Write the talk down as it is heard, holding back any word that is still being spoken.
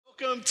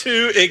Welcome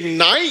to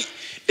Ignite.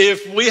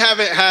 If we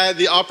haven't had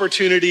the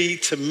opportunity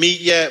to meet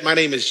yet, my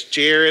name is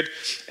Jared,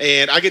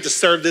 and I get to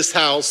serve this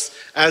house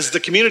as the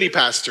community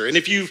pastor. And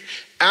if you've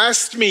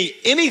asked me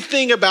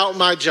anything about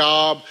my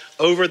job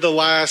over the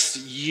last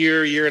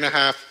year and a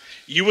half,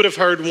 you would have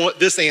heard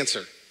this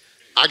answer.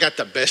 I got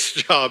the best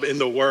job in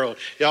the world.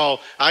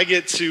 Y'all, I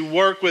get to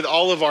work with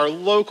all of our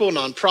local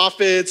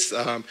nonprofits.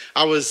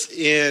 I was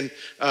in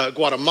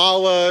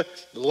Guatemala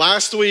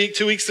last week,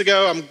 2 weeks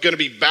ago. I'm going to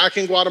be back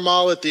in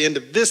Guatemala at the end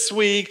of this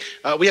week.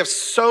 We have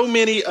so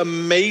many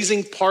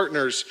amazing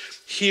partners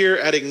here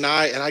at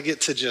Ignite, and I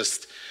get to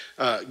just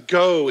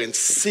go and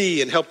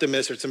see and help them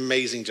minister. It's an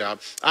amazing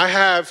job.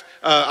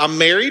 I'm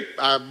married.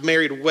 I'm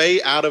married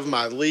way out of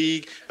my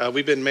league.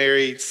 We've been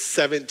married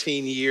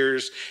 17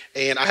 years,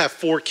 and I have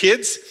 4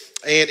 kids.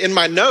 And in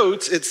my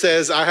notes, it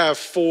says I have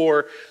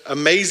 4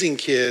 amazing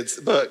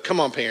kids, but come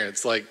on,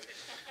 parents,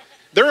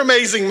 they're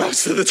amazing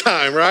most of the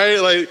time,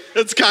 right?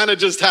 That's kind of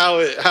just how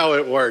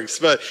it works.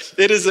 But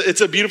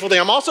it's a beautiful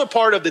thing. I'm also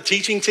part of the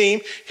teaching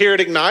team here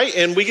at Ignite,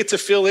 and we get to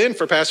fill in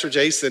for Pastor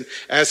Jason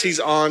as he's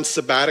on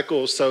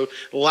sabbatical. So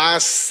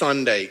last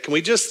Sunday, can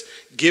we just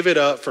give it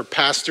up for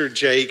Pastor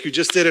Jake, who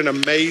just did an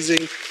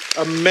amazing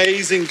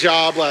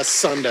job last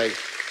Sunday.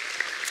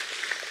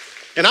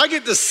 And I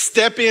get to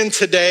step in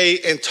today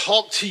and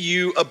talk to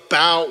you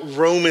about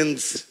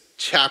Romans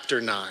chapter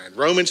 9.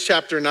 Romans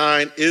chapter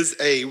 9 is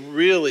a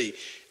really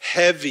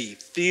heavy,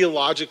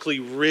 theologically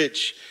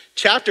rich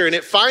chapter, and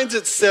it finds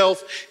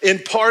itself in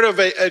part of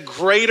a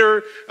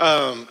greater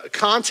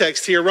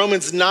context here.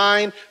 Romans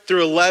 9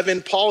 through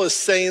 11, Paul is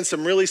saying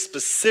some really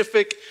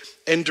specific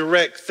and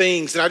direct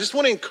things. And I just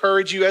want to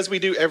encourage you, as we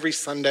do every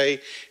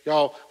Sunday,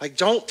 y'all,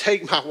 don't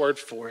take my word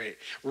for it.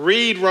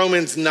 Read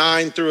Romans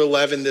 9 through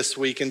 11 this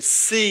week and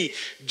see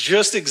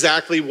just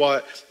exactly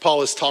what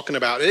Paul is talking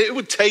about. It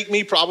would take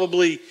me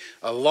probably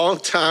a long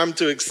time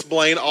to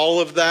explain all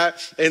of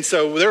that. And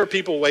so there are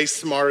people way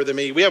smarter than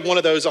me. We have one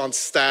of those on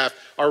staff,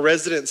 our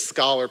resident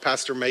scholar,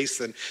 Pastor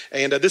Mason.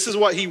 And this is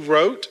what he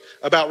wrote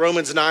about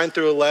Romans 9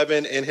 through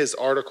 11 in his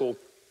article.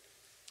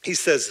 He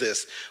says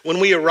this: when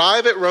we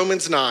arrive at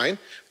Romans 9,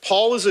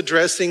 Paul is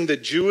addressing the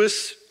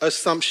Jewish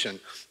assumption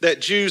that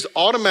Jews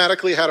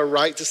automatically had a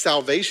right to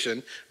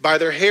salvation by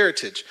their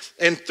heritage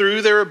and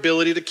through their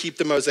ability to keep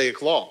the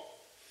Mosaic law.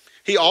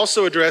 He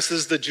also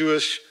addresses the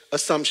Jewish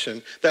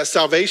assumption that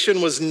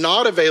salvation was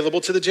not available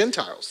to the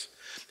Gentiles.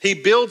 He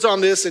builds on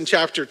this in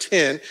chapter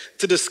 10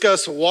 to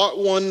discuss what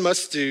one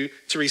must do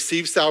to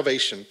receive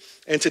salvation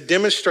and to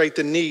demonstrate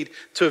the need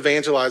to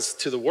evangelize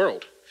to the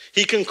world.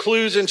 He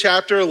concludes in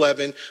chapter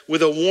 11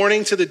 with a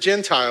warning to the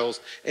Gentiles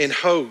and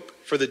hope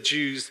for the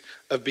Jews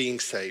of being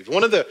saved.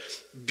 One of the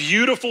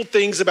beautiful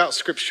things about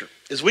Scripture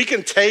is we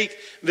can take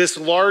this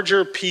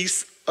larger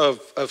piece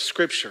of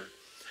Scripture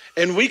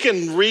and we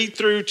can read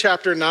through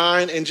chapter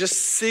 9 and just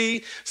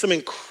see some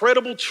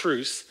incredible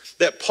truths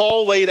that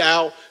Paul laid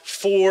out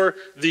for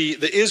the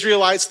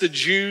Israelites, the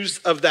Jews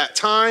of that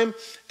time.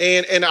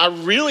 And I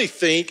really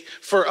think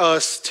for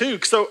us too.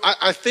 So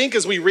I think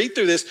as we read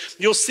through this,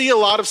 you'll see a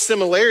lot of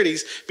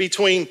similarities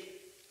between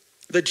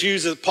the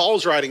Jews that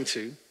Paul's writing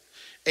to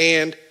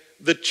and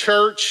the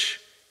church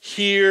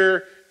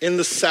here in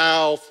the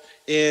South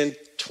in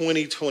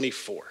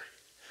 2024.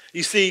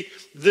 You see,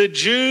 the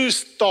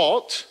Jews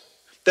thought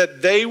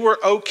that they were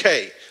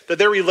okay, that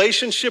their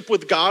relationship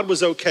with God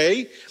was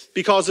okay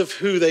because of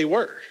who they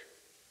were.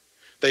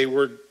 They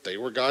were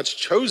God's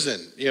chosen.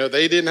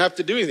 They didn't have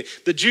to do anything.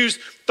 The Jews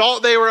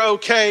thought they were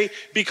okay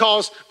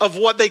because of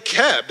what they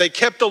kept. They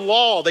kept the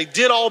law. They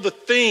did all the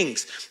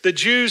things. The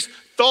Jews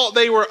thought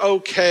they were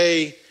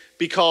okay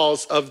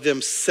because of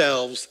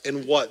themselves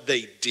and what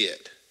they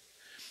did.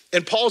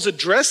 And Paul's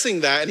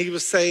addressing that, and he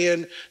was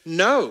saying,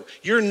 no,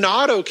 you're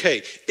not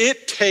okay.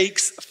 It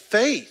takes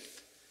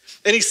faith.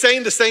 And he's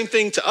saying the same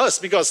thing to us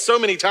because so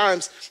many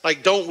times,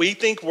 don't we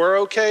think we're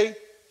okay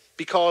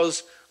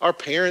because our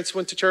parents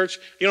went to church?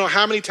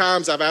 How many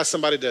times I've asked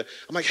somebody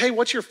I'm like, hey,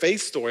 what's your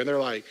faith story? And they're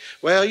like,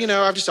 well,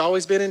 I've just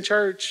always been in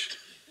church.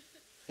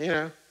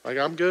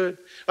 I'm good.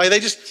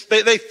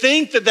 They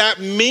think that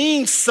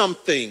means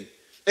something.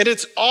 And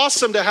it's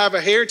awesome to have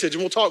a heritage.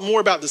 And we'll talk more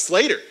about this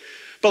later.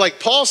 But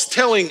Paul's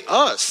telling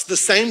us the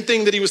same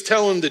thing that he was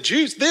telling the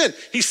Jews then.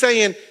 He's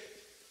saying,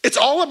 it's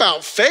all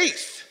about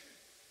faith.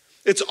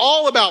 It's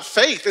all about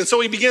faith. And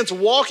so he begins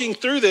walking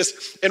through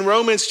this in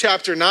Romans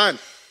chapter 9.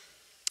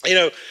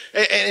 And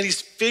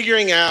he's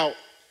figuring out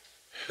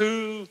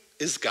who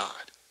is God.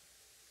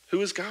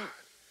 Who is God?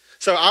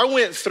 So I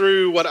went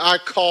through what I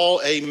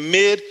call a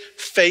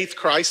mid-faith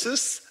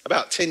crisis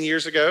about 10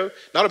 years ago.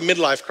 Not a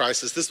midlife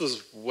crisis. This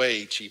was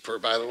way cheaper,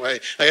 by the way.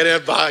 I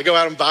didn't go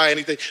out and buy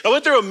anything. I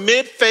went through a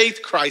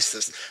mid-faith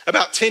crisis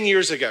about 10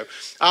 years ago.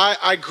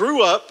 I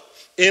grew up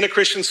in a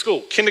Christian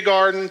school,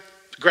 kindergarten,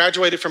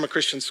 graduated from a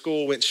Christian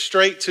school, went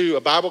straight to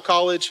a Bible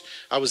college.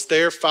 I was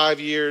there 5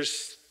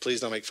 years. Please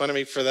don't make fun of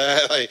me for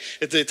that.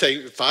 It did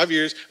take 5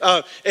 years.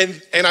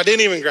 And I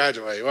didn't even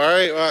graduate, all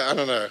right? Well, I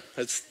don't know.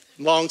 It's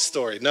long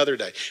story, another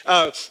day.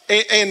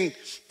 And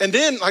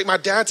then, like, my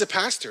dad's a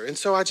pastor. And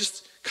so I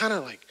just kind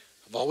of like,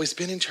 I've always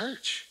been in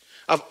church.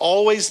 I've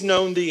always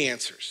known the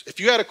answers. If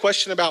you had a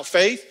question about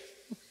faith,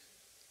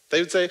 they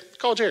would say,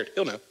 call Jared,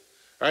 he'll know,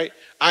 right?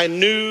 I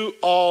knew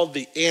all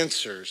the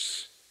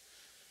answers.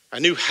 I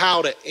knew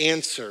how to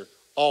answer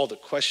all the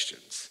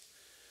questions.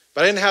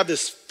 But I didn't have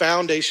this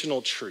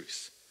foundational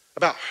truth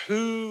about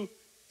who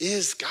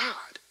is God.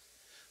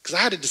 Because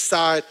I had to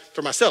decide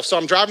for myself. So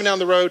I'm driving down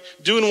the road,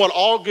 doing what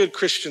all good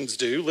Christians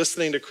do,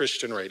 listening to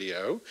Christian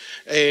radio.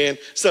 And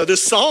so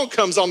this song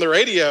comes on the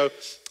radio,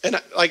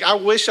 and I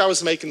wish I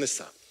was making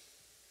this up.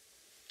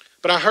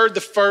 But I heard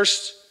the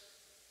first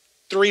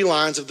 3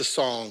 lines of the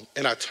song,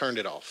 and I turned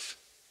it off.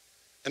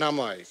 And I'm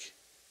like,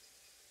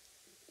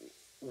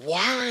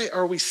 why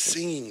are we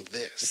singing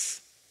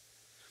this?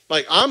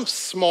 Like, I'm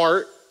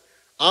smart.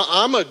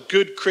 I'm a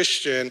good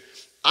Christian.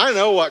 I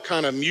know what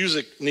kind of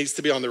music needs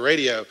to be on the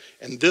radio,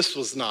 and this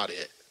was not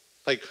it.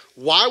 Like,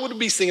 why would we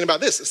be singing about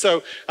this?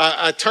 So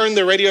I turned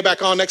the radio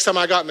back on next time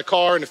I got in the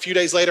car, and a few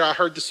days later, I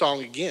heard the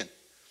song again.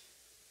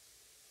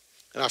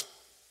 And I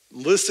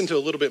listened to a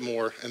little bit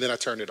more, and then I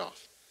turned it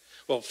off.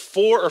 Well,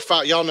 4 or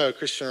 5, y'all know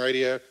Christian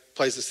radio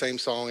plays the same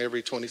song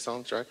every 20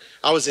 songs, right?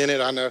 I was in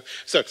it, I know.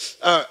 So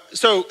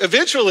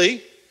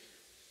eventually,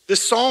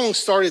 this song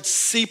started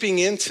seeping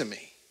into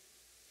me.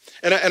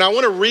 And I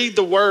want to read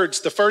the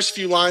words, the first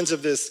few lines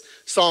of this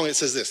song. It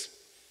says this: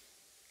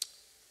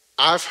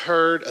 I've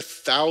heard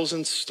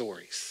 1,000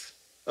 stories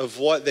of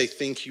what they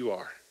think you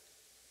are,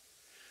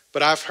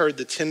 but I've heard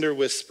the tender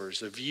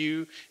whispers of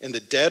you in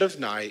the dead of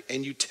night,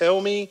 and you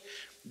tell me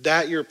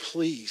that you're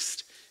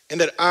pleased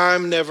and that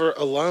I'm never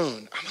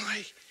alone. I'm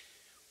like,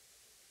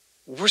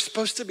 we're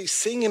supposed to be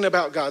singing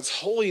about God's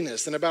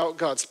holiness and about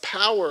God's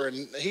power,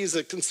 and he's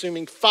a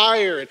consuming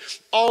fire and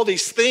all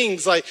these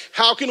things. Like,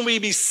 how can we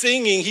be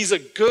singing he's a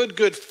good,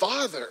 good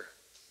father?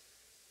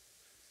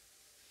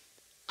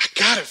 I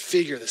gotta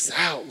figure this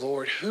out,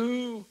 Lord.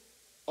 Who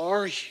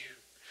are you?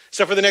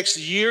 So for the next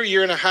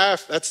year and a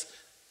half,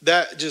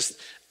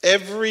 just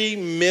every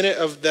minute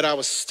of that I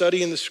was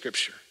studying the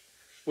scripture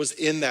was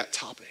in that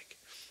topic.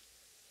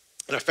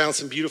 And I found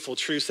some beautiful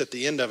truths at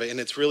the end of it, and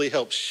it's really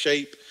helped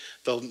shape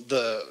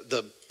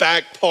the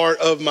back part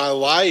of my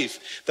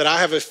life, that I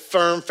have a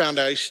firm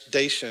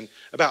foundation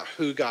about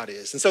who God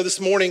is. And so this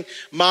morning,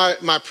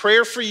 my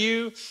prayer for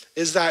you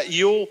is that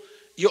you'll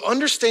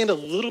understand a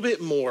little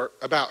bit more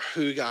about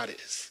who God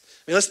is.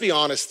 I mean, let's be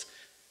honest.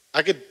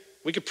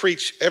 We could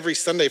preach every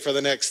Sunday for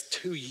the next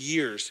 2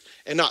 years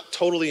and not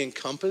totally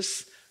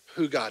encompass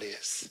who God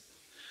is.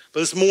 But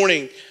this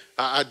morning,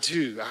 I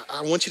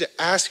want you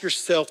to ask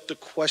yourself the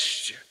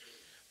question: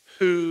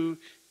 who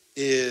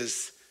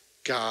is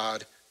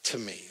God to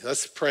me?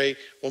 Let's pray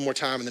one more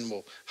time, and then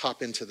we'll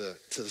hop into the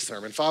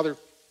sermon. Father,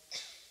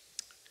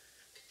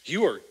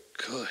 you are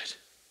good.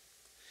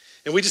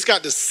 And we just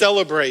got to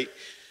celebrate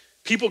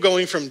people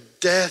going from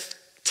death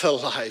to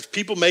life,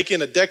 people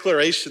making a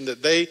declaration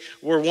that they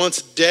were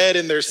once dead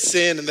in their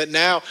sin and that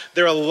now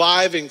they're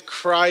alive in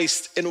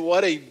Christ. And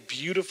what a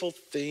beautiful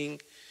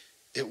thing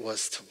it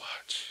was to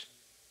watch.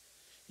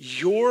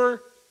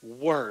 Your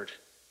word,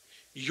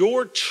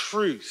 your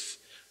truth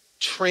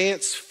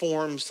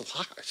transforms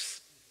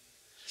lives.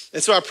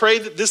 And so I pray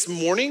that this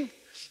morning,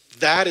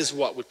 that is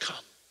what would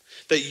come.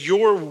 That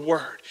your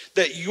word,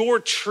 that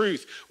your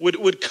truth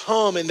would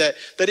come, and that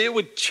it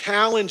would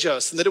challenge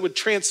us, and that it would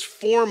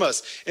transform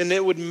us, and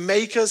it would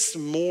make us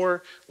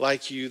more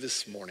like you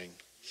this morning.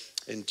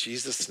 In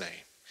Jesus' name,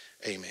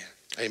 amen.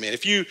 Amen.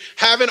 If you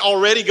haven't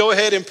already, go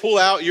ahead and pull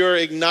out your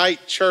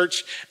Ignite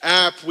Church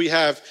app. We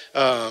have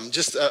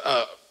just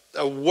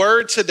a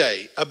word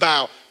today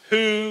about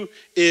who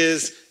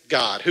is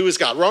God. Who is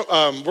God?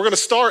 We're going to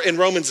start in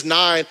Romans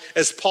 9,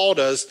 as Paul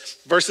does,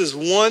 verses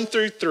 1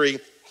 through 3.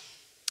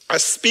 I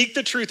speak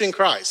the truth in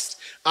Christ.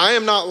 I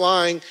am not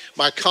lying.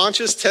 My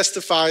conscience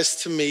testifies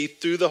to me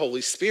through the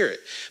Holy Spirit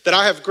that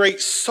I have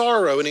great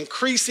sorrow and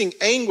increasing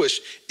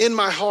anguish in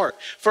my heart.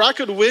 For I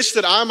could wish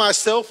that I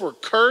myself were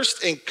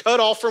cursed and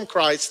cut off from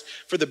Christ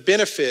for the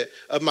benefit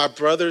of my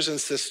brothers and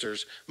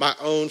sisters, my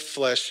own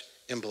flesh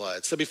and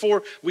blood. So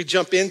before we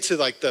jump into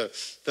like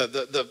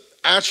the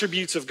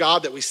attributes of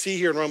God that we see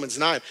here in Romans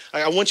 9,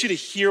 I want you to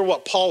hear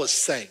what Paul is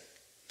saying.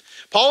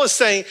 Paul is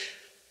saying,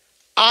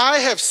 I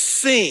have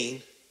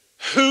seen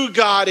who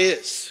God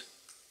is.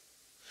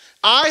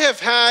 I have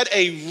had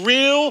a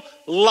real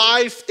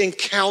life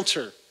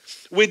encounter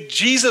with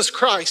Jesus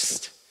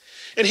Christ.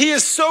 And he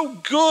is so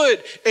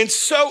good and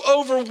so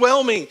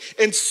overwhelming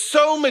and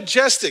so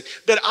majestic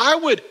that I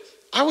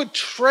would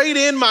trade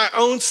in my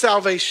own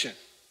salvation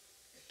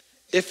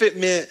if it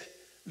meant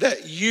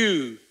that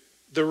you,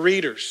 the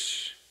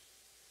readers,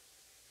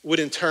 would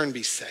in turn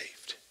be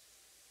saved.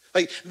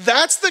 Like,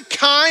 that's the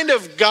kind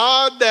of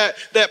God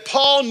that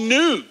Paul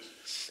knew.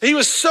 He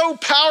was so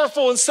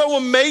powerful and so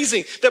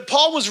amazing that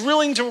Paul was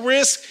willing to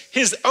risk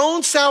his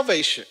own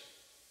salvation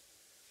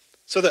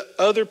so that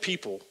other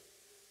people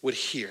would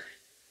hear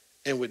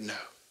and would know.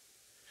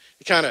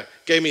 He kind of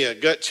gave me a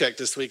gut check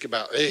this week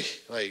about,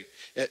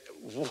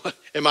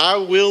 Am I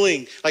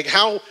willing, like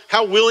how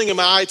willing am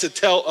I to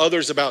tell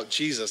others about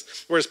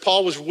Jesus? Whereas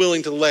Paul was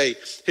willing to lay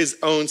his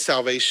own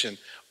salvation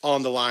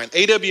on the line.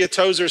 A.W.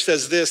 Tozer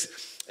says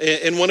this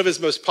in one of his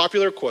most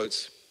popular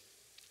quotes: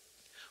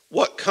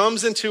 "What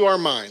comes into our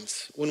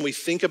minds when we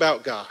think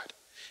about God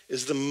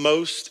is the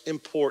most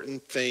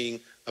important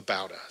thing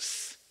about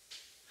us."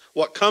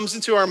 What comes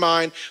into our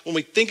mind when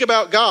we think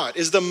about God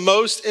is the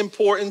most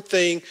important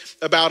thing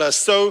about us.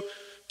 So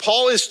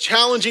Paul is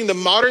challenging the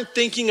modern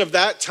thinking of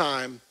that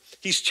time.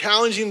 He's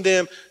challenging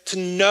them to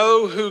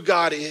know who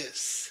God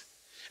is.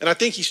 And I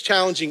think he's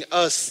challenging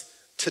us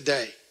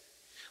today.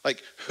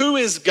 Like, who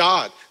is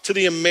God to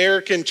the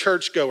American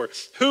churchgoer?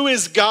 Who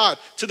is God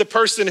to the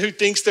person who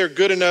thinks they're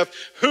good enough?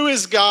 Who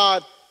is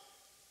God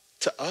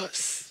to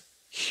us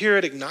here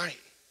at Ignite?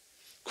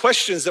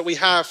 Questions that we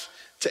have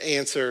to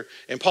answer.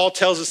 And Paul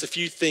tells us a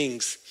few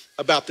things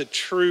about the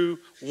true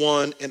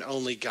one and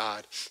only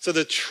God. So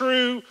the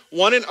true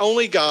one and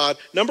only God,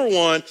 number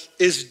one,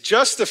 is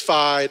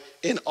justified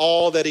in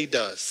all that he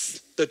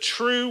does. The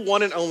true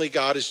one and only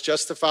God is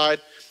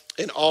justified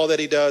in all that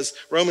he does.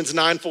 Romans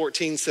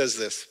 9:14 says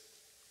this: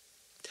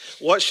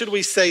 "What should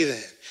we say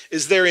then?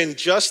 Is there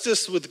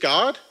injustice with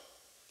God?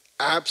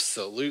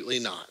 Absolutely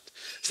not."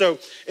 So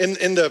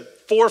in the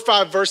 4 or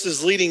 5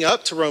 verses leading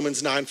up to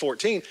Romans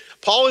 9:14,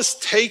 Paul is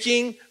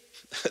taking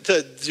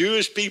the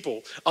Jewish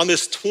people on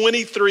this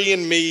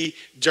 23andMe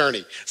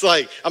journey. It's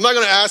like, I'm not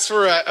going to ask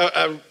for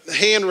a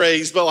hand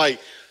raise, but like,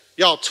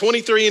 y'all,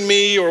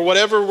 23andMe or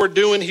whatever we're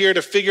doing here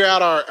to figure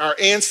out our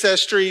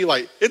ancestry,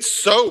 like, it's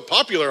so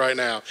popular right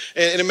now.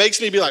 And it makes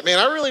me be like, man,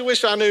 I really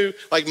wish I knew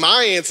like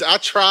my ancestry. I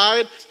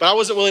tried, but I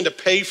wasn't willing to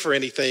pay for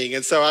anything.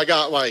 And so I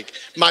got like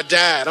my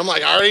dad. I'm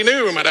like, I already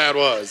knew who my dad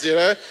was, you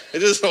know? It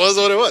just was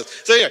what it was.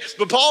 So yeah,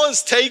 but Paul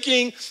is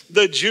taking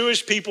the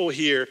Jewish people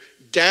here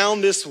down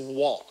this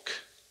walk.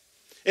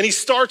 And he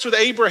starts with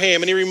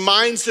Abraham and he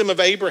reminds them of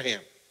Abraham.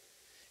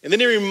 And then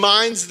he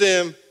reminds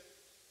them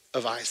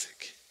of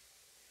Isaac.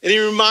 And he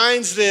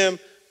reminds them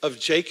of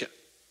Jacob.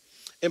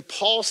 And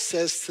Paul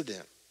says to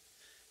them,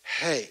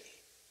 hey,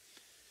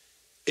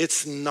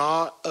 it's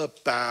not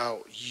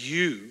about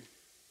you.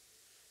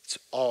 It's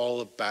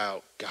all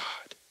about God.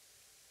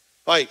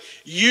 Like,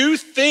 you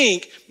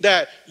think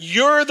that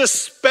you're the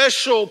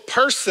special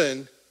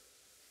person,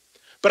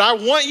 but I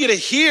want you to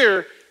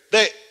hear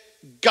that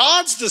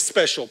God's the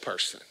special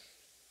person.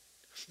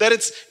 That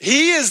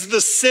he is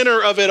the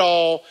center of it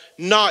all,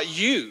 not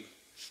you.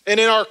 And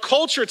in our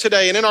culture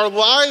today, and in our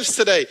lives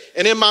today,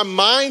 and in my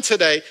mind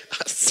today,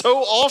 so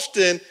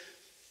often,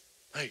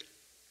 like,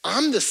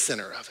 I'm the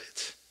center of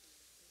it.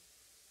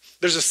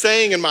 There's a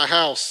saying in my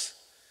house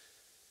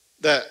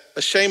that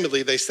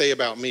ashamedly they say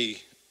about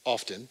me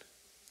often,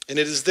 and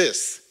it is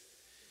this: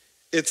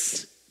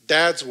 it's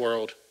Dad's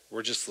world,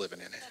 we're just living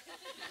in it.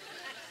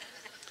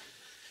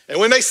 And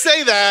when they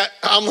say that,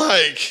 I'm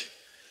like,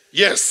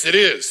 yes, it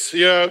is,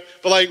 you know?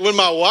 But like when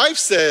my wife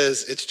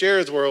says, it's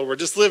Jared's world, we're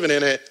just living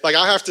in it, like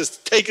I have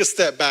to take a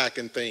step back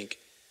and think,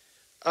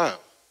 oh,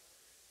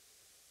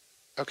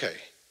 okay,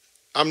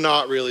 I'm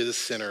not really the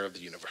center of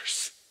the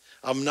universe.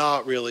 I'm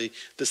not really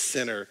the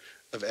center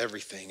of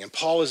everything. And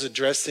Paul is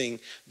addressing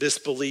this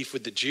belief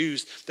with the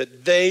Jews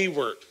that they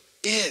were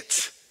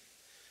it.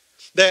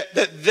 That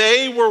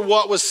they were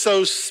what was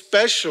so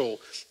special,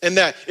 and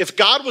that if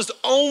God was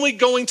only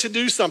going to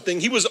do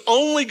something, he was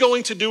only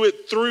going to do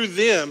it through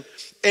them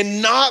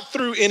and not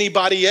through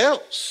anybody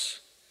else.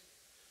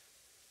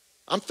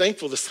 I'm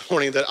thankful this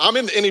morning that I'm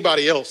in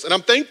anybody else, and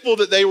I'm thankful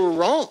that they were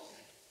wrong.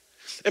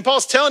 And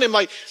Paul's telling him,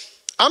 like,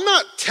 I'm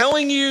not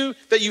telling you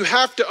that you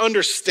have to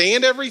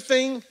understand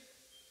everything,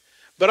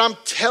 but I'm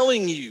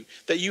telling you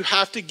that you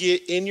have to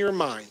get in your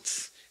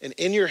minds and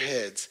in your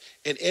heads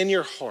and in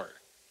your heart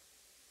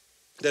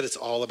that it's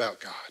all about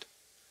God.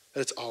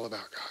 That it's all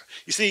about God.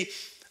 You see,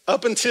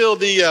 up until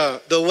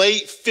the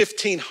late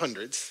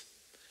 1500s,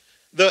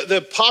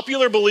 the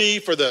popular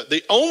belief, or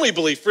the only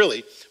belief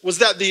really, was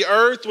that the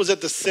earth was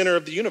at the center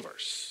of the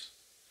universe.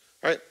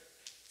 Right? It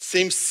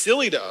seems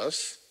silly to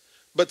us,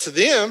 but to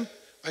them,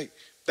 like,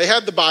 they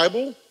had the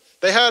Bible.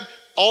 They had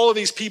all of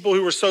these people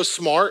who were so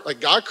smart. Like,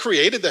 God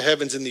created the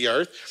heavens and the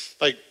earth.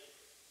 Like,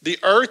 the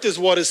earth is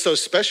what is so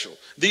special.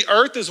 The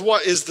earth is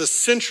what is the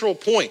central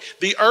point.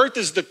 The earth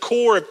is the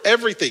core of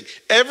everything.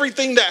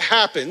 Everything that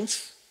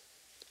happens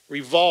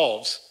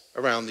revolves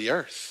around the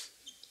earth.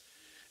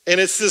 And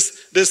it's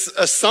this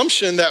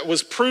assumption that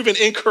was proven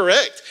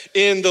incorrect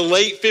in the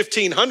late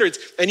 1500s.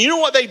 And you know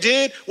what they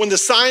did when the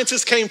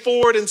scientists came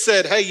forward and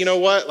said, hey, you know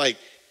what? Like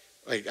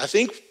I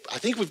think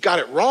we've got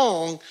it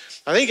wrong.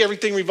 I think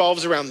everything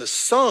revolves around the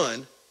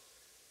sun.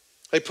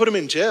 They put them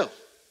in jail.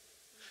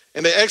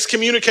 And they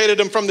excommunicated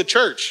them from the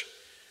church.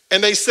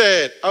 And they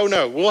said, oh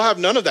no, we'll have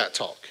none of that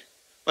talk.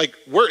 Like,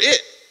 we're it.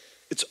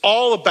 It's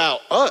all about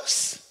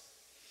us.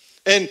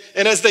 And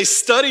as they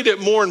studied it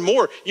more and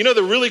more, you know,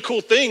 the really cool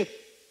thing,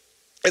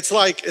 it's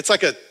like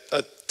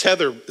a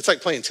it's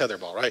like playing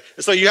tetherball, right?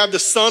 And so you have the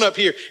sun up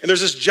here and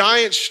there's this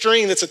giant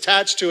string that's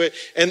attached to it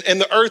and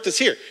the earth is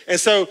here. And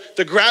so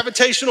the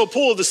gravitational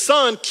pull of the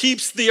sun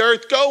keeps the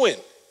earth going.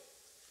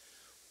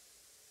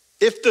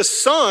 If the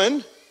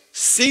sun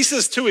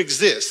ceases to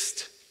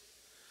exist,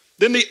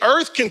 then the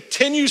earth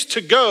continues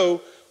to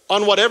go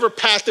on whatever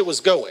path it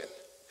was going.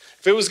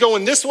 If it was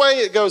going this way,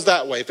 it goes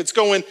that way. If it's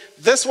going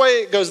this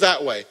way, it goes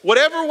that way.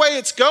 Whatever way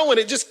it's going,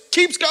 it just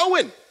keeps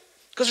going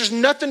because there's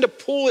nothing to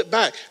pull it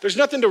back. There's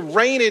nothing to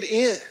rein it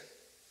in.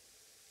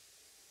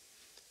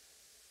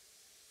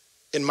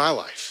 In my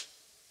life,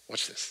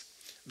 watch this.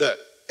 The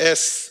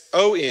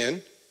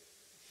S-O-N,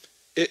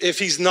 if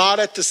he's not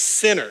at the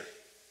center,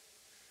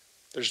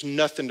 there's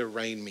nothing to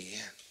rein me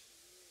in.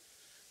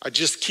 I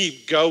just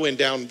keep going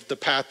down the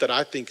path that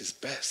I think is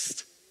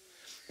best.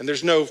 And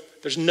there's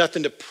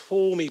nothing to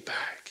pull me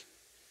back.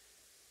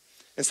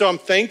 And so I'm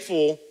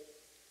thankful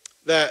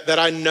that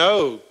I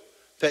know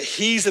that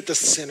he's at the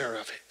center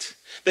of it,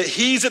 that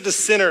he's at the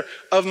center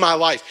of my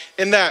life,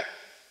 and that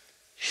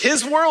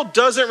his world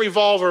doesn't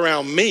revolve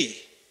around me.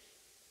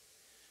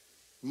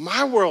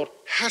 My world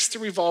has to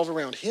revolve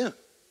around him.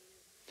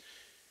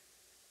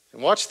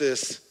 And watch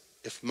this.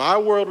 If my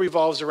world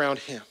revolves around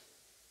him,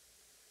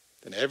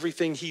 then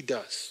everything he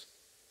does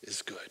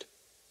is good.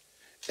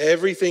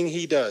 Everything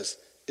he does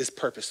is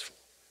purposeful.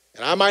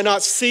 And I might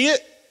not see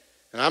it,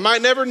 and I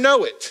might never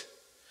know it,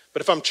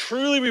 but if I'm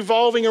truly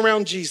revolving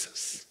around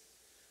Jesus,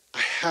 I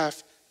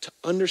have to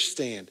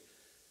understand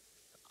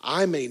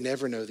I may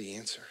never know the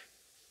answer.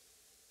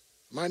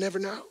 I might never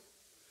know,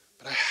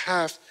 but I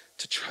have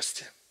to trust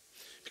him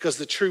because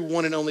the true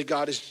one and only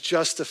God is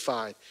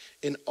justified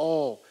in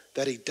all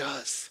that he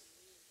does.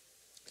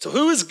 So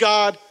who is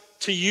God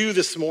to you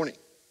this morning?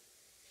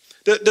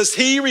 Does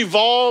he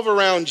revolve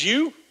around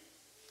you?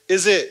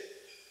 Is it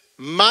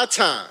my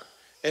time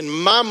and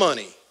my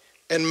money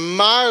and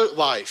my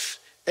life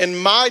and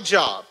my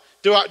job?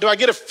 Do I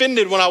get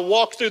offended when I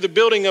walk through the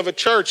building of a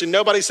church and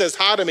nobody says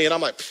hi to me and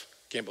I'm like,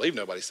 can't believe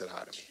nobody said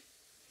hi to me,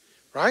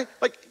 right?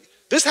 Like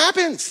this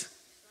happens,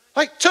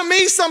 like to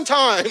me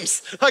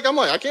sometimes. Like I'm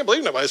like, I can't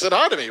believe nobody said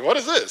hi to me. What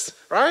is this,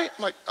 right?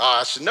 I'm like,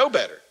 I should know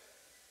better,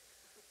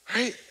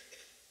 right?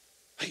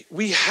 Like,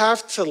 we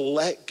have to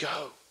let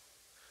go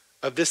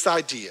of this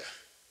idea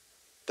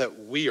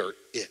that we are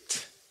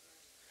it.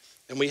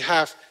 And we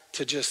have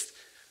to just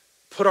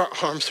put our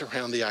arms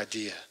around the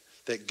idea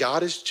that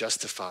God is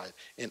justified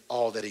in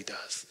all that he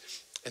does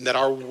and that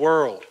our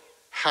world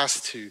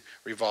has to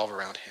revolve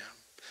around him.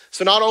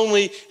 So not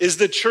only is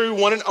the true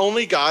one and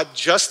only God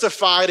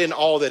justified in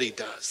all that he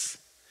does,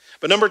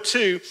 but number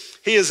two,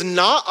 he is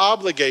not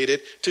obligated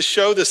to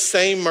show the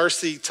same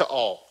mercy to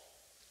all.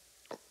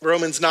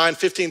 Romans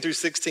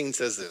 9:15-16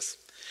 says this,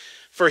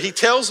 for he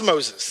tells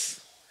Moses,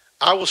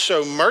 I will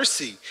show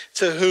mercy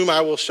to whom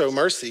I will show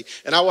mercy,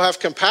 and I will have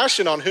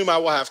compassion on whom I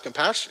will have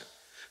compassion.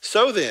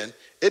 So then,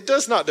 it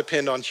does not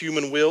depend on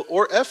human will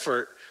or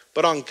effort,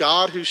 but on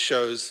God who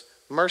shows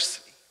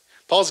mercy.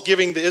 Paul's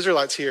giving the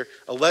Israelites here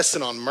a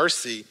lesson on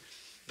mercy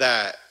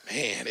that,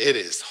 man, it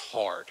is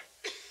hard.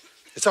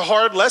 It's a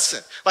hard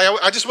lesson. Like,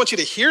 I just want you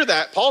to hear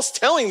that. Paul's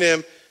telling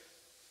them,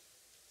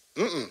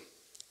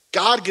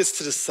 God gets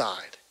to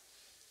decide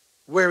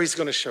where he's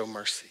going to show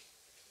mercy.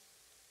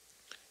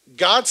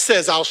 God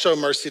says, I'll show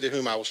mercy to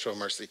whom I will show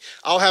mercy.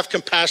 I'll have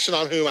compassion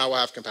on whom I will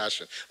have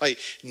compassion. Like,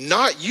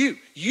 not you.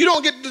 You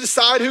don't get to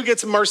decide who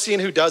gets mercy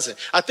and who doesn't.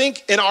 I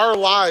think in our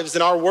lives,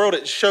 in our world,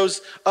 it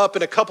shows up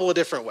in a couple of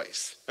different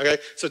ways. Okay,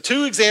 so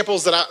two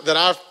examples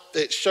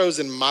it shows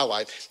in my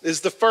life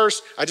is the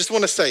first. I just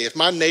want to say, if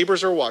my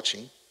neighbors are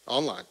watching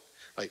online,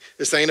 like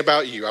this ain't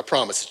about you, I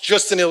promise. It's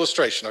just an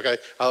illustration, okay?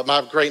 I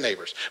have great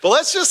neighbors. But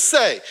let's just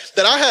say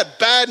that I had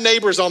bad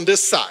neighbors on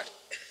this side.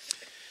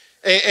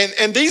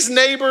 And these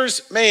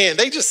neighbors, man,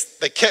 they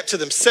kept to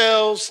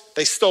themselves.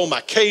 They stole my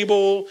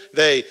cable.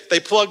 They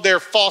plugged their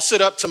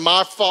faucet up to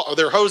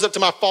their hose up to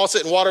my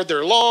faucet and watered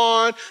their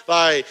lawn.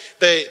 Like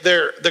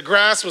the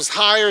grass was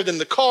higher than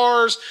the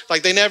cars.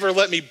 Like they never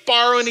let me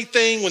borrow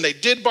anything. When they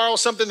did borrow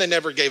something, they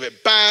never gave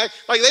it back.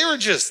 Like they were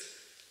just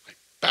like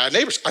bad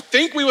neighbors. I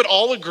think we would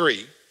all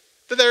agree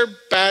that they're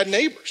bad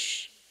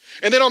neighbors.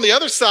 And then on the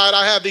other side,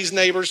 I have these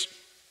neighbors,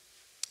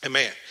 and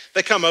man,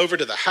 they come over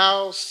to the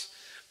house.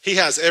 He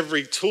has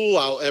every tool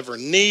I'll ever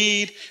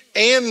need,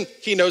 and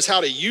he knows how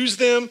to use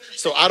them,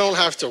 so I don't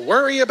have to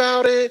worry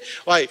about it.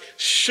 Like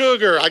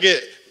sugar, I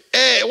get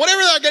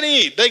whatever I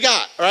need, they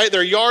got, all right?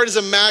 Their yard is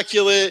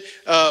immaculate.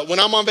 When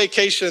I'm on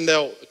vacation,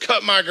 they'll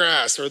cut my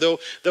grass, or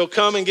they'll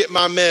come and get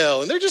my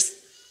mail, and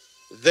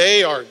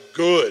they are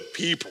good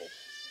people,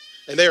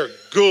 and they are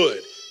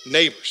good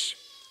neighbors.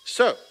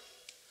 So,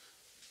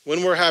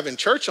 when we're having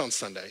church on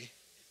Sunday,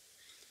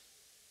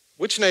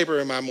 which neighbor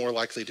am I more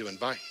likely to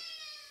invite?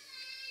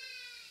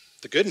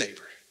 The good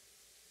neighbor,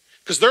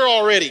 because they're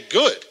already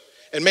good.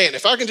 And man,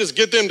 if I can just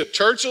get them to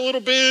church a little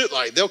bit,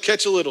 like they'll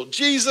catch a little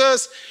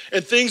Jesus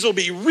and things will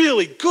be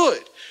really good.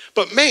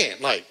 But man,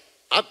 like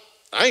I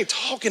ain't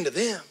talking to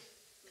them.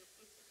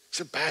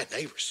 They're bad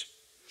neighbors.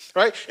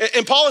 right?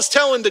 And Paul is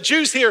telling the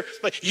Jews here,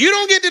 like, you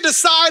don't get to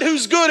decide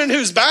who's good and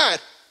who's bad.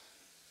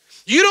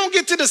 You don't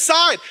get to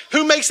decide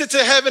who makes it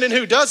to heaven and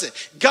who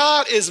doesn't.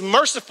 God is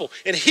merciful,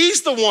 and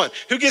he's the one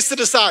who gets to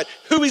decide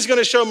who he's going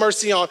to show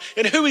mercy on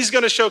and who he's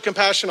going to show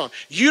compassion on.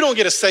 You don't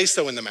get to say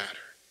so in the matter.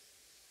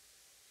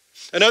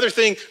 Another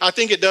thing I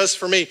think it does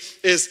for me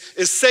is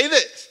say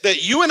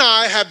that you and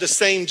I have the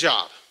same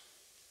job,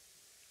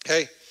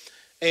 okay?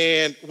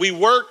 And we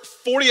work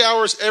 40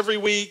 hours every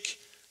week.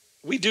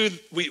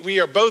 We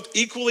are both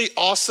equally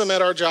awesome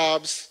at our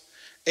jobs.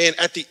 And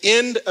at the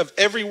end of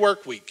every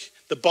work week,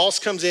 the boss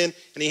comes in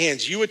and he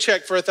hands you a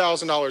check for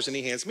 $1,000 and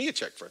he hands me a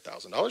check for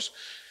 $1,000,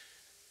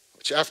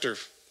 which after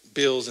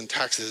bills and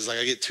taxes, like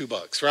I get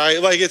 $2,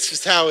 right? Like it's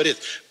just how it is.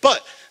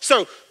 But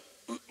so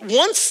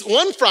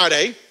one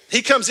Friday,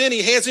 he comes in,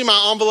 he hands me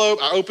my envelope.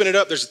 I open it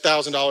up. There's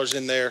 $1,000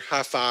 in there.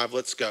 High five.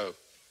 Let's go.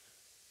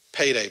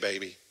 Payday,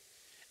 baby.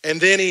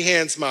 And then he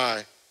hands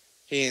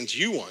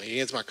you one. He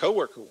hands my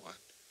coworker one.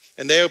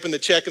 And they open the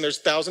check and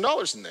there's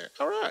 $1,000 in there.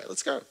 All right,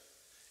 let's go.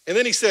 And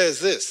then he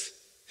says this,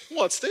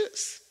 what's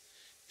this?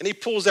 And he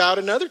pulls out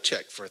another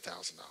check for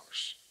 $1,000.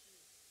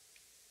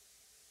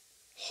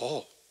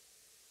 Oh,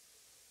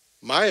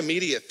 my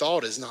immediate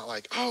thought is not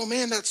like, oh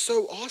man, that's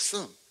so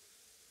awesome.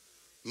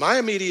 My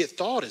immediate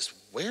thought is,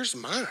 where's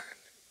mine?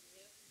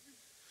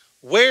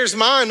 Where's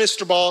mine,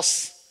 Mr.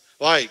 Boss?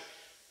 Like,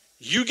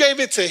 you gave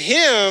it to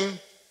him,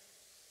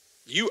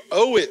 you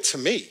owe it to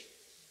me.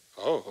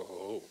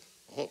 Oh,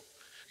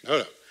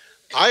 no.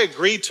 I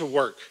agreed to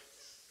work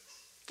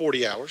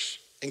 40 hours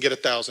and get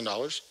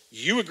 $1,000.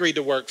 You agreed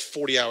to work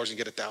 40 hours and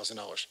get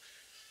 $1,000.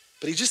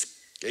 But he just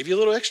gave you a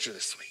little extra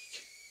this week.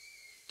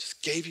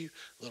 Just gave you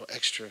a little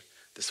extra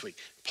this week.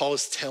 Paul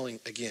is telling,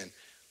 again,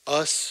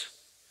 us,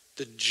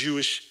 the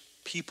Jewish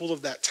people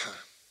of that time,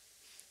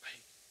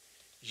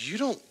 you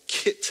don't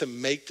get to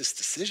make this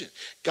decision.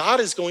 God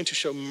is going to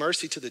show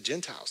mercy to the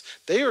Gentiles.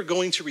 They are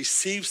going to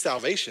receive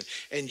salvation.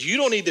 And you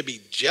don't need to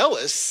be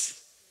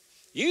jealous.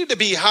 You need to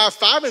be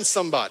high-fiving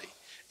somebody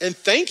and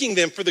thanking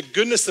them for the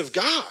goodness of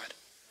God.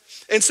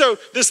 And so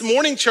this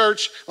morning,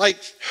 church, like,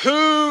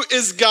 who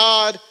is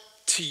God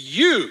to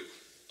you?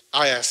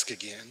 I ask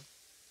again.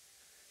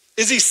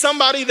 Is he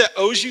somebody that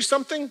owes you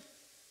something?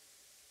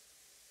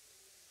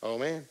 Oh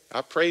man,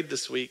 I prayed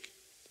this week.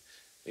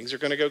 Things are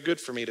going to go good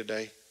for me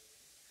today.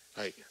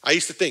 Like, I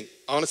used to think,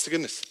 honest to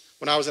goodness,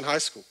 when I was in high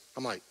school,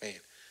 I'm like, man,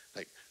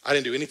 like, I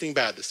didn't do anything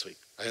bad this week.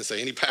 I didn't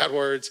say any bad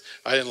words.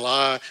 I didn't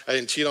lie. I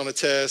didn't cheat on a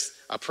test.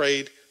 I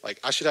prayed. Like,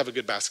 I should have a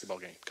good basketball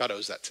game. God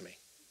owes that to me.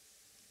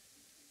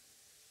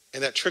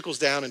 And that trickles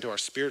down into our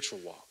spiritual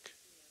walk.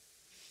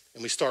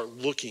 And we start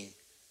looking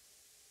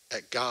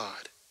at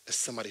God as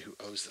somebody who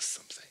owes us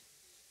something.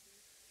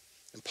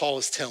 And Paul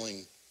is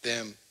telling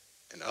them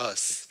and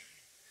us,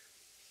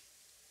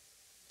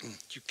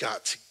 you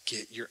got to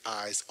get your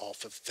eyes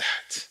off of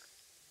that.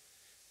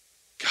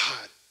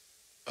 God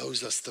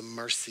owes us the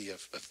mercy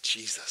of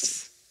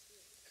Jesus.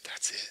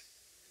 That's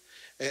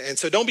it. And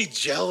so don't be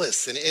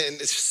jealous. And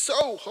it's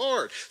so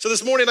hard. So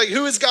this morning, like,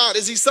 who is God?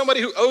 Is he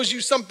somebody who owes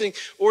you something?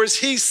 Or is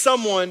he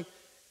someone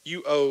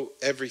you owe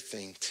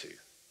everything to?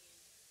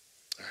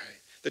 All right.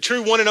 The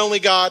true one and only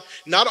God,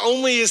 not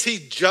only is he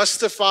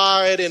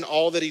justified in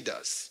all that he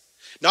does,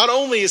 not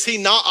only is he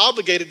not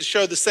obligated to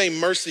show the same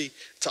mercy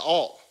to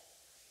all,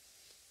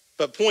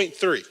 but point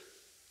 3,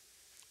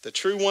 the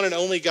true one and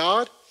only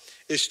God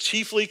is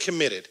chiefly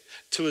committed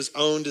to his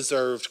own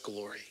deserved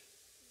glory.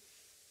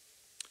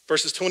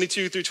 Verses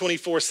 22 through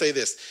 24 say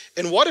this,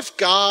 and what if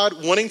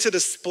God, wanting to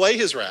display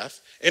his wrath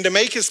and to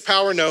make his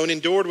power known,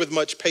 endured with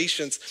much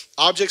patience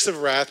objects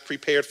of wrath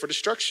prepared for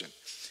destruction?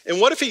 And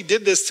what if he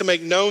did this to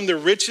make known the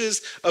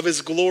riches of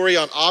his glory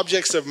on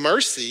objects of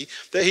mercy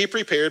that he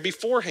prepared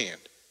beforehand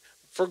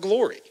for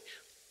glory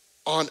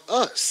on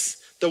us,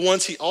 the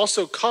ones he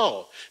also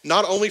called,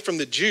 not only from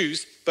the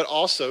Jews, but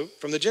also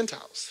from the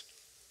Gentiles?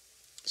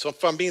 So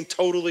if I'm being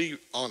totally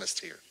honest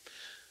here,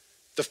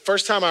 the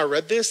first time I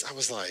read this, I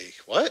was like,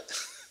 what?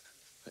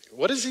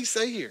 What does he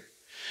say here?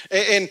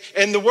 And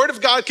the word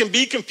of God can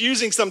be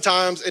confusing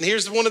sometimes. And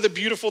here's one of the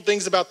beautiful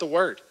things about the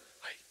word.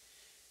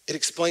 It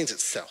explains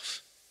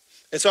itself.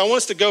 And so I want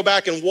us to go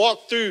back and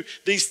walk through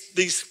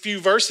these few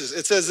verses.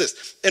 It says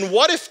this, and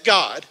what if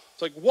God,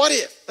 it's like, what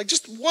if? Like,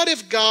 just what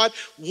if God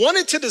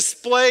wanted to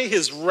display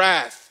his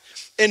wrath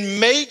and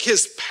make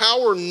his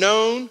power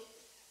known?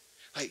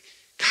 Like,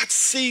 God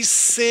sees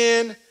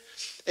sin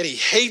and he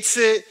hates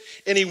it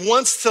and he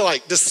wants to,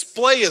 like,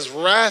 display his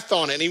wrath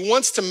on it and he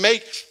wants to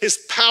make his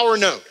power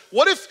known.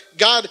 What if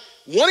God,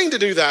 wanting to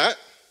do that,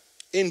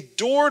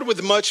 endured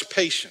with much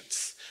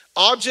patience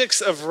objects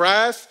of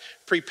wrath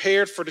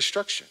prepared for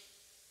destruction?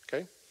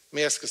 Okay, let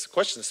me ask us a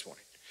question this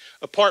morning.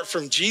 Apart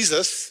from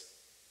Jesus,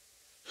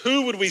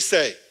 who would we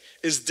say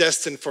is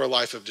destined for a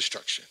life of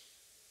destruction?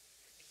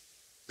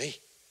 Me.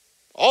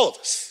 All of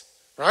us,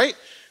 right?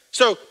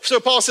 So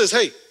Paul says,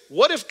 hey,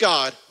 what if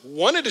God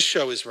wanted to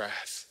show his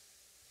wrath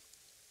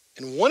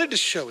and wanted to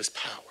show his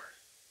power,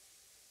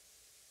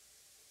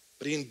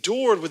 but he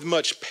endured with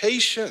much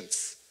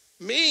patience?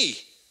 Me.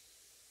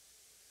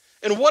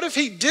 And what if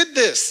he did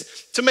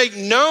this to make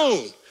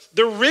known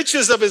the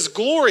riches of his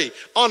glory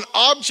on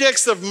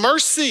objects of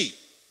mercy,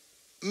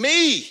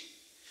 me,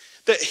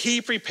 that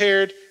he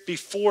prepared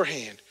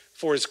beforehand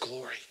for his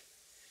glory?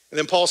 And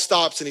then Paul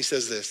stops and he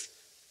says this,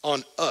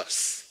 on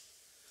us,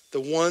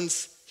 the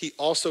ones he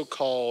also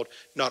called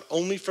not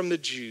only from the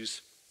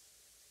Jews,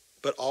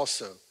 but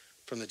also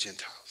from the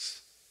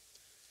Gentiles.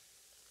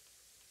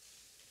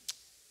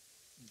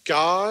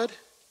 God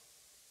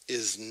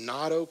is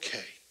not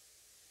okay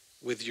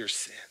with your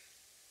sin.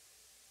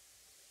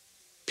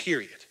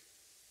 Period.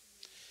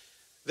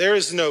 There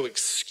is no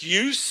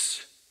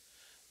excuse.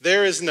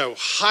 There is no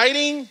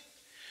hiding.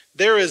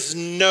 There is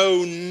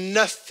no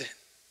nothing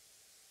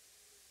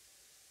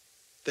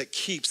that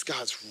keeps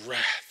God's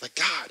wrath. Like,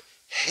 God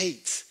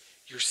hates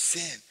your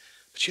sin.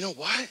 But you know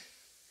what?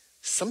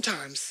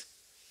 Sometimes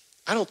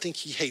I don't think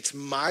he hates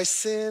my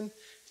sin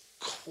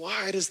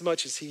quite as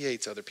much as he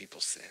hates other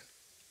people's sin.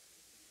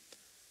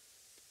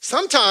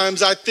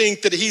 Sometimes I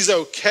think that he's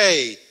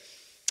okay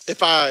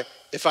if I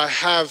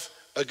have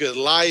a good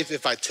life,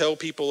 if I tell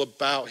people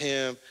about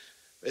him,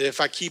 if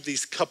I keep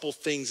these couple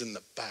things in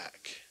the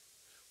back.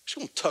 I'm just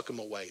going to tuck them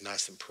away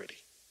nice and pretty.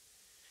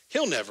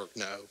 He'll never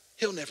know.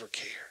 He'll never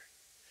care.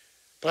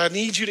 But I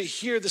need you to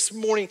hear this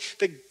morning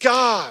that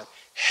God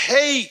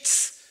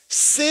hates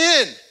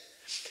sin.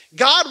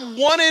 God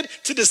wanted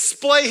to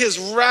display his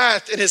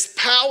wrath and his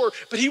power,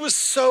 but he was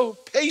so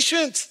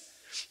patient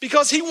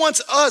because he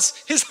wants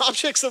us, his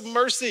objects of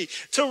mercy,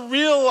 to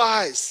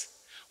realize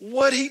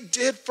what he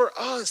did for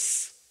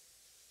us.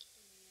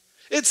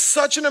 It's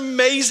such an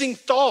amazing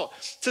thought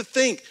to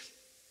think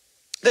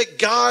that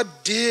God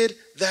did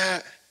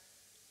that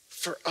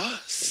for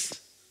us.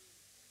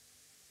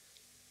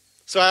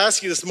 So I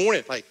ask you this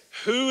morning, like,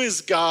 who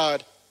is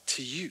God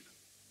to you?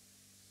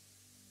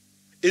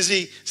 Is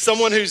he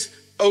someone who's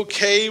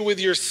okay with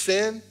your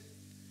sin?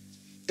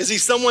 Is he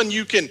someone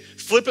you can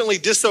flippantly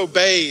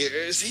disobey?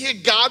 Is he a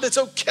God that's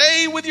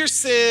okay with your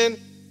sin?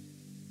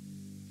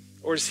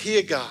 Or is he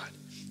a God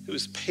who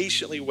is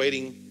patiently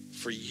waiting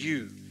for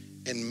you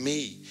and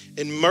me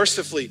and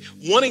mercifully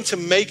wanting to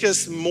make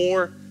us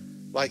more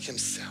like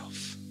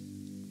himself?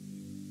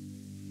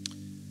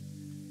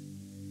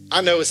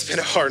 I know it's been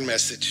a hard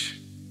message.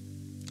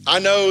 I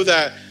know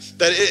that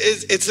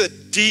it's a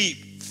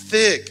deep,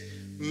 thick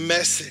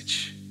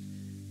message.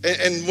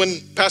 And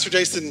when Pastor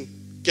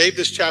Jason gave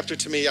this chapter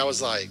to me, I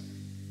was like,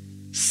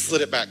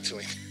 slid it back to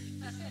him.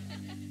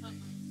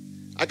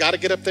 I got to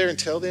get up there and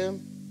tell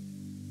them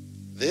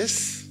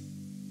this.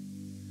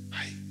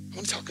 I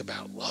want to talk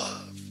about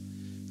love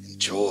and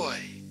joy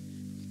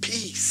and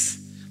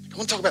peace. I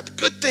want to talk about the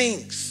good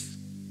things.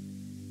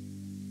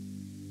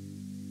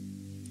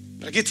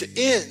 But I get to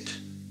end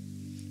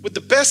with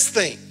the best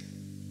thing.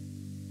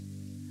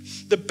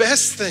 The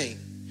best thing.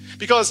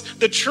 Because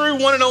the true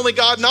one and only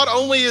God not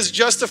only is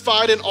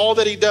justified in all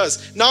that he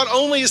does, not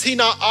only is he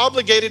not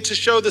obligated to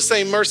show the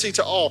same mercy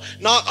to all,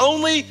 not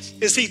only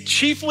is he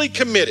chiefly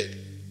committed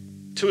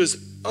to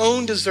his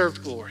own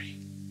deserved glory,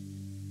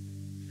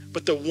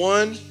 but the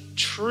one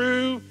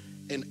true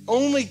and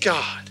only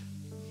God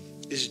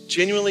is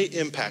genuinely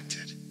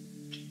impacted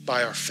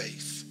by our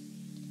faith.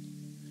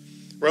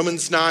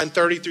 Romans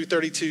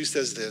 9:30-32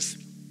 says this,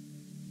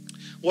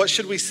 what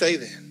should we say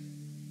then?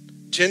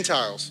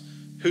 Gentiles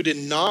who did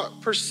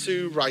not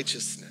pursue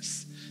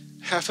righteousness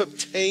have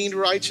obtained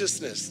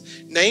righteousness,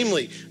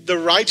 namely the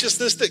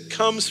righteousness that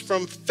comes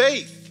from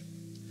faith.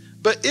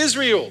 But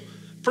Israel,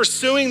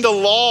 pursuing the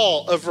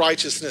law of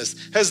righteousness,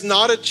 has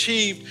not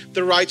achieved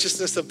the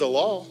righteousness of the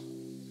law.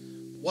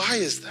 Why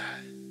is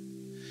that?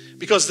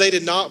 Because they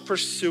did not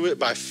pursue it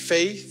by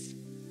faith,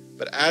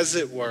 but as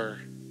it were,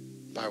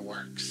 by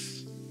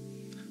works.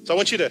 So I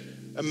want you to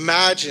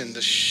imagine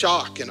the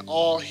shock and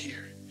awe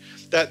here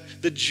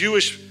that the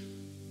Jewish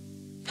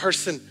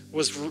person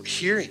was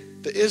hearing.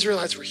 The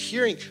Israelites were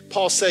hearing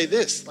Paul say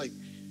this, like,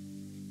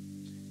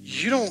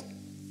 you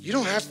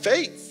don't have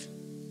faith.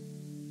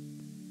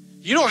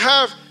 You don't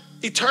have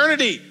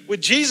eternity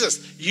with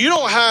Jesus. You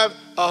don't have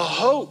a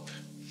hope.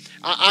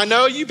 I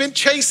know you've been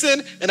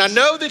chasing, and I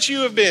know that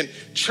you have been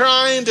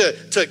trying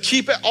to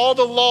keep all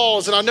the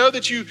laws, and I know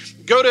that you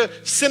go to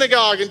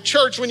synagogue and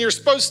church when you're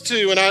supposed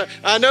to, and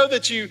I know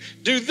that you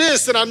do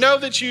this, and I know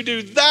that you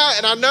do that,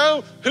 and I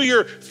know who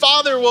your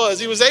father was.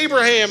 He was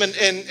Abraham,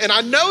 and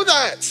I know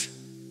that.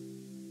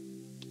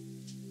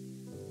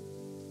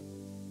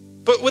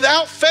 But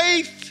without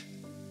faith,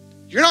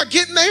 you're not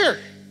getting there.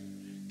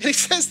 And he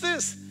says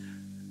this,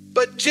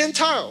 but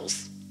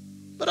Gentiles,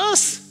 but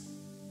us,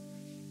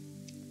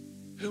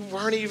 who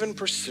weren't even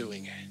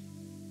pursuing it.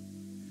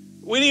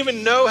 We didn't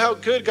even know how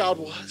good God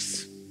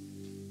was.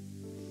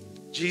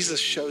 Jesus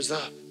shows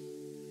up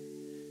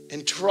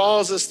and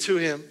draws us to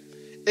him.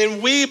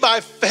 And we, by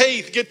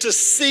faith, get to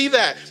see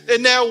that.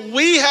 And now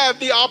we have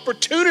the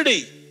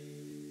opportunity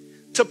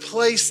to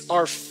place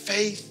our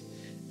faith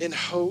and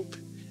hope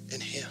in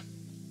him.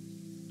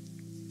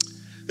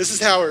 This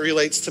is how it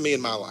relates to me in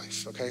my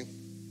life, okay?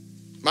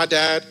 My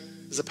dad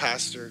is a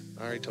pastor.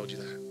 I already told you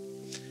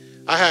that.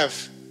 I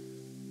have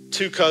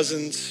two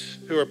cousins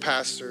who are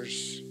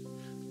pastors.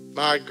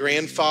 My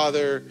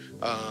grandfather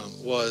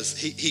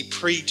he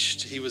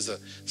preached. He was a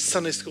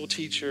Sunday school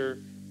teacher,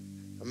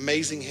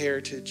 amazing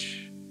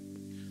heritage.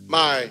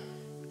 My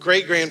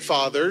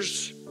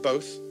great-grandfathers,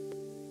 both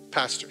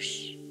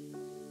pastors.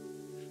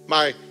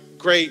 My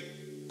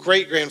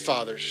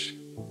great-great-grandfathers,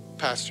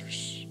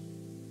 pastors.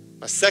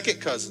 My second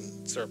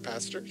cousins are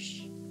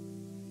pastors.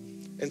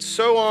 And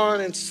so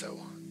on and so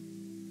on.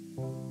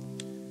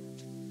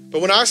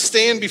 But when I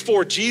stand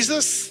before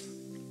Jesus,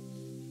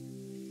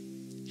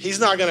 he's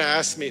not going to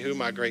ask me who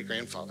my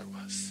great-grandfather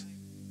was.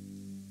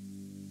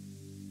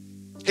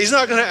 He's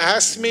not going to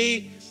ask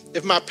me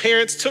if my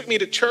parents took me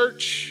to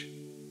church.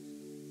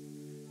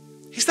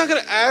 He's not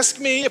going to ask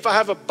me if I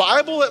have a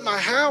Bible at my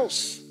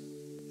house.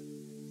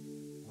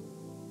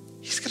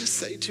 He's going to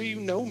say, do you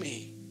know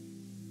me?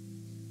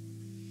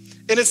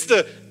 And it's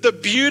the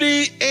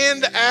beauty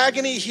and the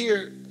agony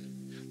here.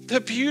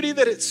 The beauty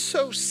that it's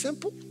so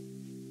simple.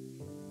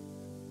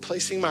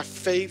 Placing my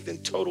faith in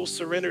total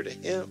surrender to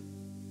him.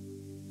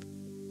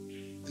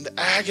 And the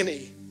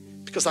agony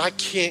because I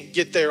can't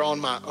get there on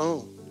my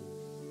own.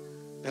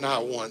 And I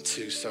want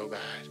to so bad.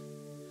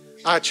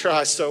 I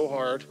try so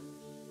hard.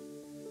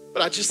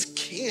 But I just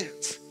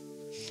can't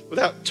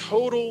without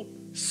total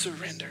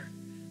surrender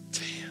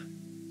to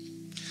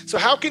him. So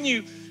how can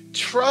you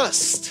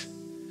trust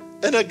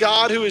in a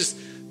God who is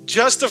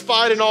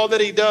justified in all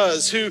that he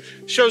does, who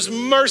shows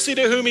mercy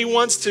to whom he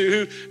wants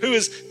to, who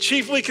is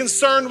chiefly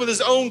concerned with his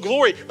own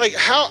glory? Like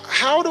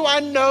how do I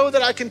know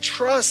that I can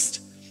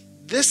trust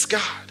this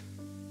God?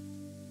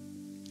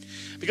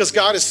 Because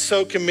God is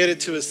so committed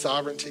to his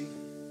sovereignty.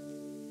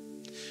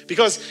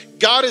 Because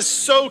God is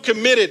so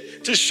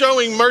committed to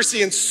showing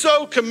mercy and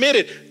so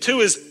committed to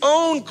his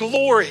own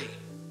glory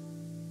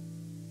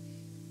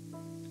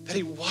that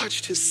he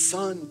watched his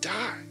son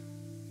die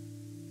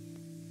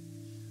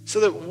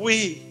so that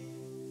we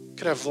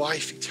could have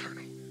life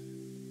eternal.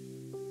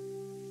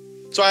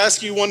 So I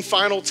ask you one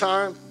final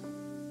time,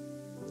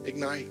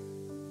 Ignite.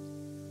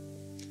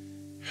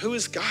 Who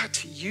is God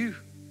to you?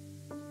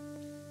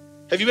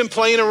 Have you been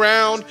playing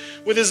around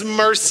with his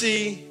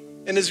mercy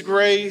and his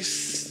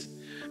grace?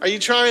 Are you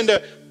trying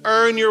to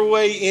earn your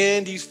way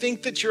in? Do you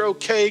think that you're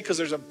okay because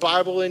there's a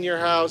Bible in your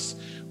house,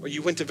 or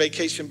you went to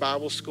vacation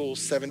Bible school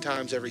 7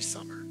 times every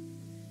summer?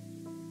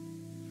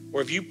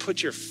 Or have you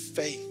put your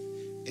faith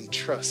and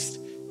trust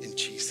in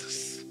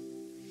Jesus?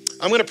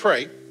 I'm going to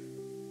pray.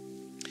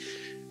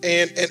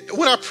 And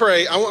when I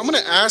pray, I'm going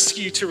to ask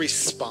you to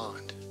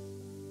respond.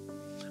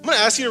 I'm going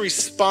to ask you to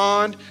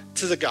respond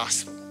to the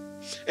gospel.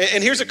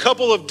 And here's a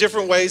couple of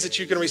different ways that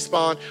you can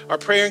respond. Our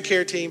prayer and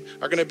care team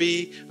are going to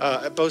be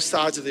at both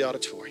sides of the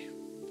auditorium.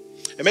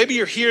 And maybe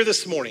you're here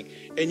this morning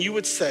and you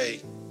would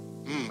say,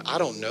 I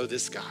don't know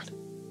this God.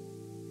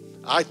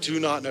 I do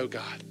not know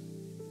God.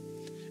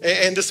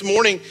 And this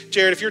morning,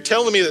 Jared, if you're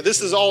telling me that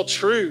this is all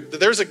true, that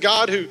there's a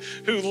God who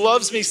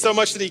loves me so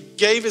much that he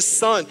gave his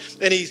son,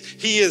 and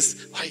he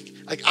is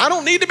like, I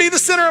don't need to be the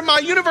center of my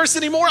universe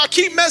anymore. I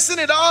keep messing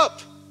it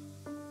up.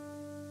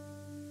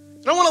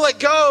 And I want to let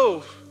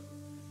go.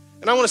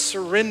 And I want to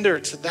surrender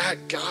to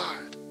that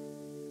God.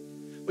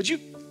 Would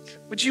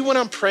you, when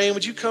I'm praying,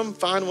 would you come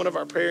find one of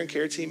our prayer and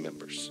care team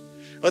members?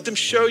 Let them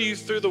show you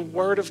through the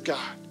word of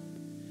God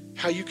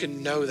how you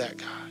can know that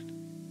God.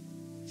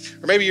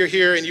 Or maybe you're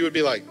here and you would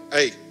be like,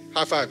 hey,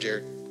 high five,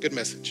 Jared. Good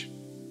message.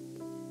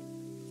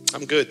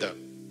 I'm good though.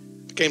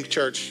 I came to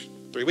church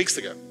 3 weeks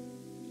ago.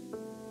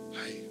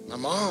 Hey, my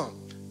mom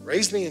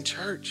raised me in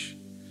church.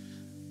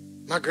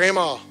 My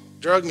grandma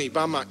drugged me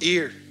by my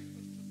ear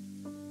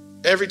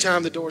every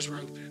time the doors were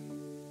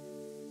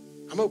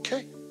open. I'm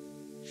okay.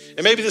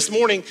 And maybe this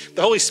morning,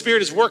 the Holy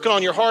Spirit is working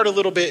on your heart a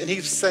little bit, and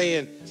he's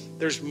saying,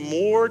 there's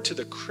more to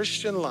the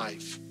Christian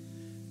life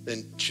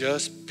than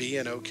just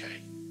being okay.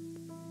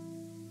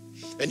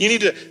 And you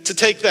need to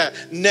take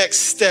that next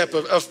step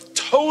of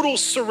total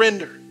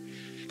surrender.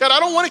 God, I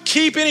don't want to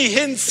keep any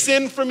hidden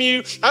sin from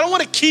you. I don't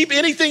want to keep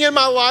anything in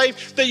my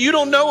life that you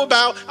don't know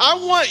about. I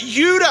want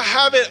you to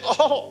have it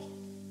all.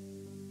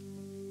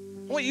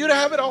 I want you to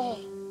have it all.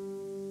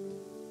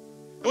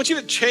 I want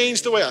you to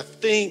change the way I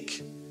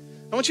think.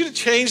 I want you to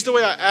change the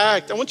way I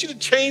act. I want you to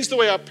change the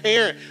way I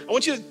parent. I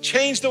want you to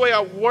change the way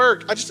I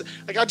work. I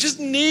just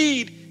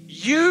need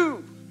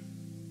you.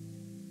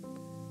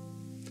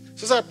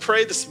 So as I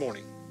pray this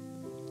morning,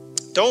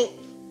 don't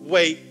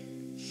wait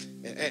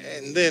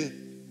and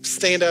then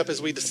stand up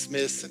as we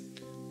dismiss and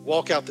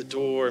walk out the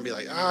door and be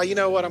like, you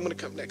know what? I'm going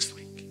to come next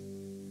week.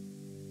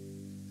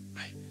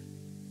 Right?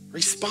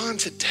 Respond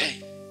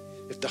today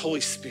if the Holy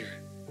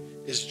Spirit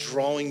is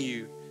drawing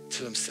you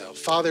to himself.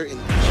 Father, in